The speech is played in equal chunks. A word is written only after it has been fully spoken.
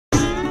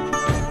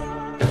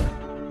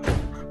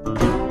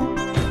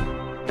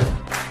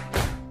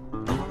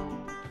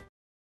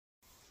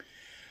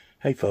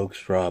Hey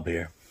folks, Rob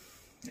here,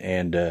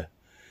 and there's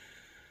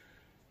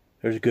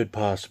a good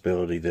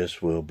possibility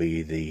this will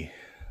be the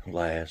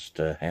last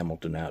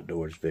Hamilton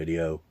Outdoors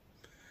video,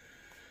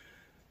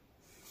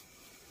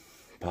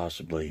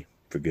 possibly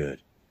for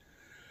good.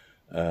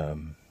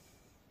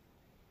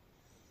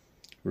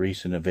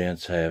 Recent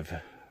events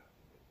have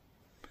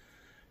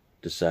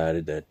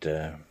decided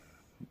that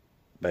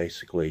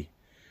basically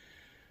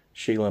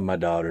Sheila and my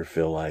daughter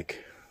feel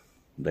like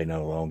they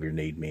no longer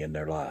need me in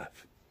their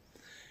life.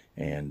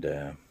 And,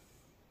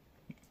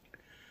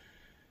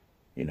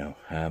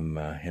 I'm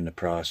in the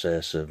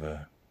process of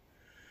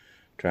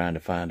trying to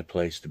find a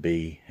place to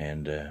be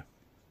and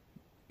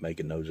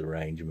making those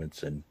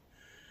arrangements. And,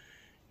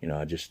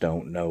 I just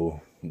don't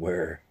know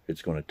where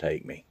it's going to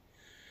take me.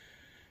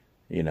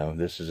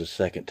 This is the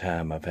second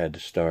time I've had to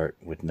start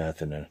with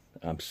nothing. And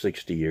I'm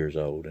 60 years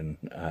old, and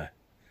I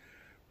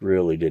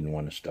really didn't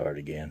want to start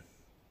again.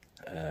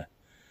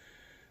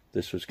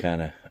 This was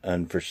kind of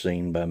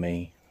unforeseen by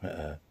me.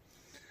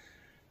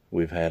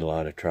 We've had a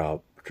lot of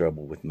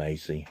trouble with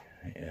Macy.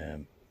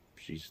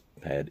 She's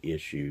had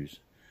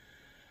issues.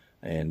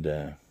 And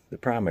the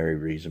primary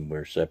reason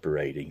we're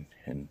separating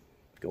and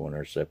going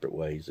our separate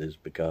ways is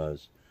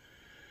because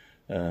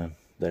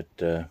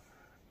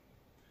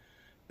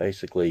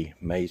basically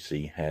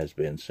Macy has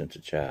been since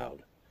a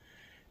child.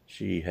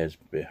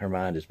 Her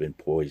mind has been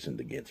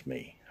poisoned against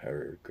me.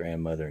 Her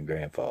grandmother and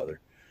grandfather,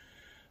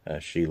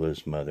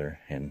 Sheila's mother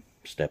and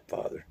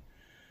stepfather,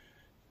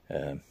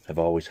 have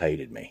always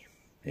hated me.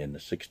 In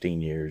the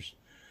 16 years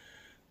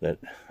that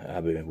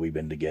we've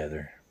been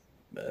together,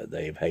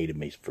 they have hated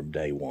me from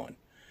day one.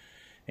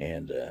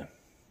 And,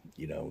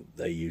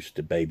 they used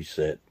to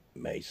babysit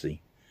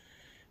Macy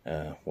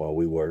while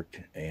we worked.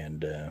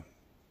 And, it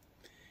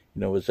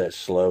was that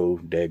slow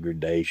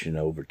degradation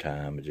over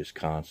time, just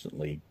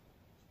constantly,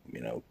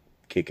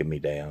 kicking me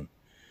down.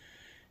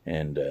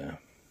 And,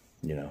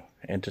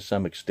 and to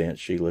some extent,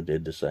 Sheila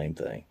did the same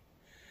thing.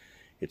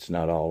 It's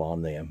not all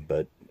on them,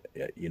 but,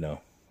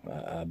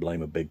 I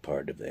blame a big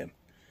part of them.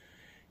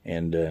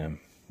 And,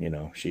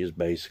 she has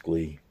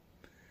basically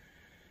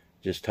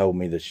just told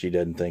me that she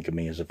doesn't think of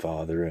me as a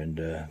father, and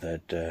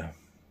that,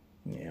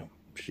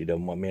 she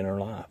doesn't want me in her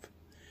life.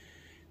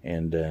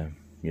 And,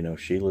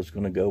 Sheila's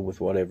going to go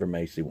with whatever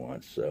Macy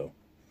wants. So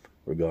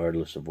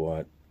regardless of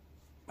what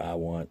I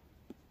want,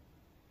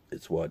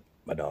 it's what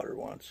my daughter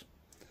wants.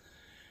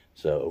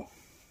 So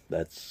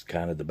that's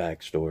kind of the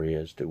backstory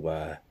as to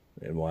why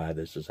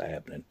this is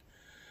happening.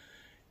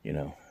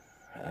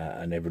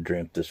 I never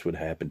dreamt this would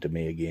happen to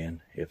me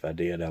again. If I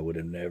did, I would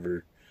have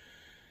never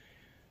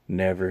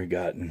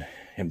gotten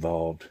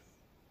involved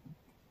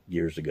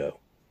years ago.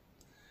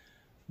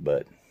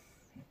 But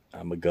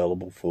I'm a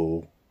gullible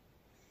fool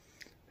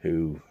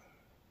who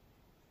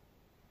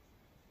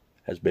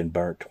has been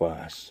burnt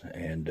twice,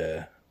 and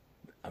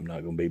I'm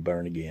not going to be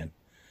burnt again.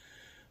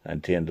 I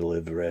intend to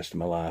live the rest of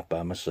my life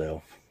by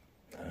myself,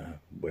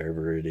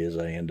 wherever it is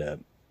I end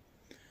up.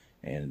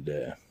 And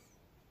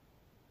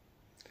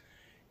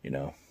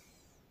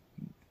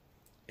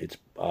it's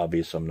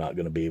obvious I'm not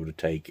going to be able to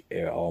take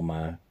all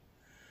my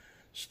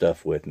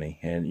stuff with me.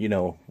 And,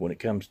 when it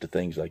comes to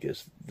things like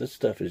this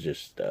stuff is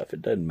just stuff.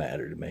 It doesn't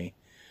matter to me.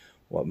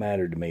 What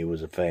mattered to me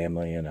was a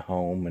family and a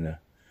home and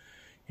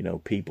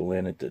people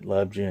in it that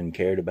loved you and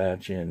cared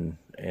about you.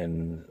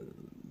 And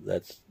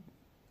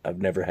I've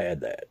never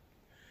had that.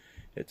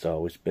 It's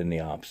always been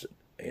the opposite.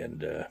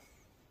 And,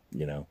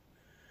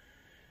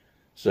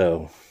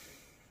 so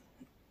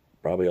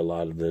probably a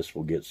lot of this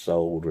will get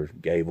sold or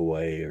gave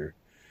away, or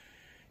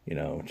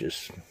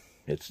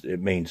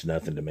it means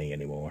nothing to me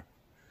anymore.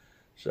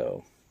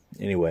 So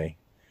anyway,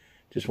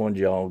 just wanted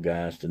y'all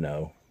guys to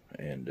know,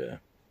 and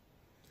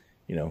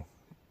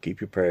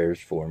keep your prayers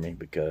for me,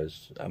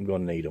 because I'm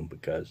going to need them,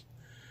 because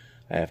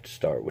I have to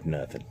start with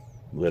nothing,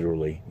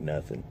 literally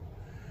nothing.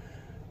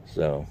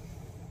 So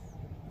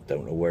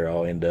don't know where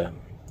I'll end up,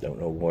 don't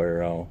know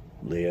where I'll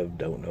live,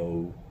 don't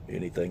know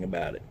anything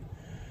about it,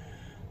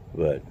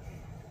 but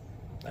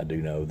I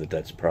do know that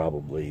that's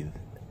probably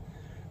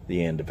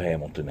the end of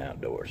Hamilton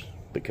Outdoors,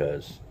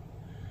 because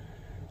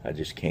I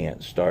just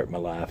can't start my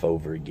life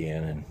over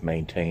again and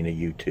maintain a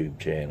YouTube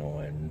channel,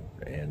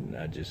 and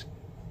I just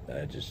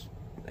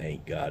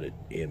ain't got it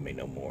in me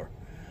no more.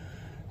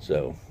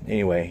 So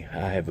anyway,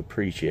 I have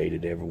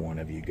appreciated every one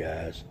of you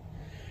guys.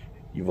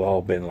 You've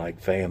all been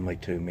like family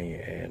to me,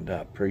 and I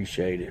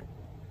appreciate it.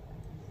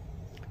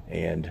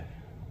 And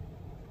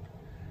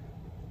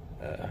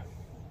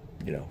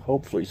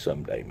hopefully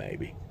someday,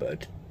 maybe.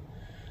 But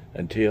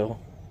until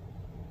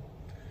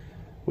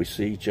we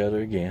see each other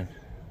again,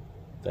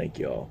 thank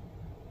you all.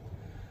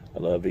 I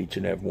love each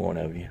and every one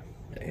of you,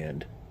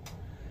 and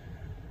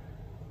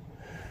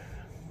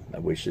I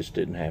wish this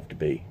didn't have to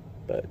be,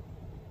 but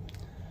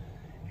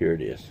here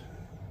it is.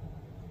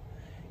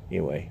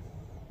 Anyway,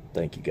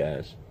 thank you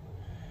guys,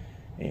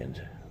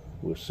 and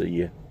we'll see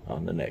you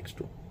on the next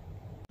one.